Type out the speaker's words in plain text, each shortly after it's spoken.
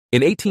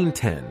In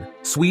 1810,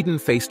 Sweden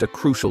faced a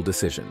crucial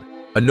decision.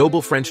 A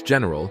noble French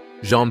general,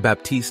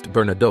 Jean-Baptiste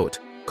Bernadotte,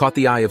 caught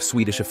the eye of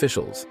Swedish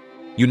officials.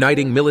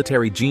 Uniting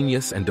military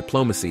genius and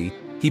diplomacy,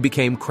 he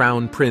became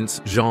Crown Prince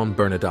Jean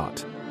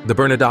Bernadotte. The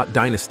Bernadotte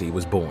dynasty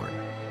was born.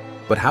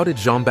 But how did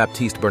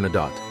Jean-Baptiste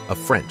Bernadotte, a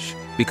French,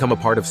 become a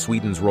part of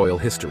Sweden's royal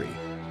history?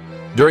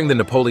 During the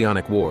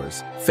Napoleonic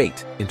Wars,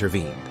 fate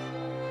intervened.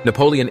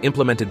 Napoleon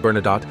implemented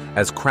Bernadotte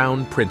as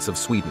Crown Prince of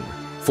Sweden,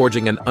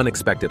 forging an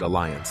unexpected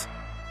alliance.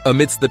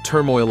 Amidst the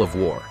turmoil of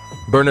war,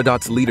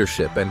 Bernadotte's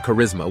leadership and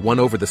charisma won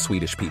over the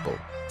Swedish people,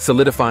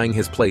 solidifying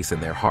his place in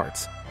their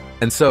hearts.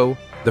 And so,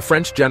 the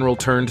French general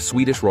turned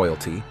Swedish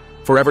royalty,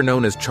 forever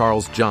known as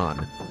Charles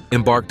John,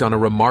 embarked on a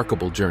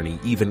remarkable journey,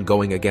 even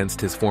going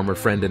against his former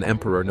friend and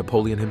emperor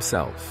Napoleon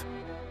himself.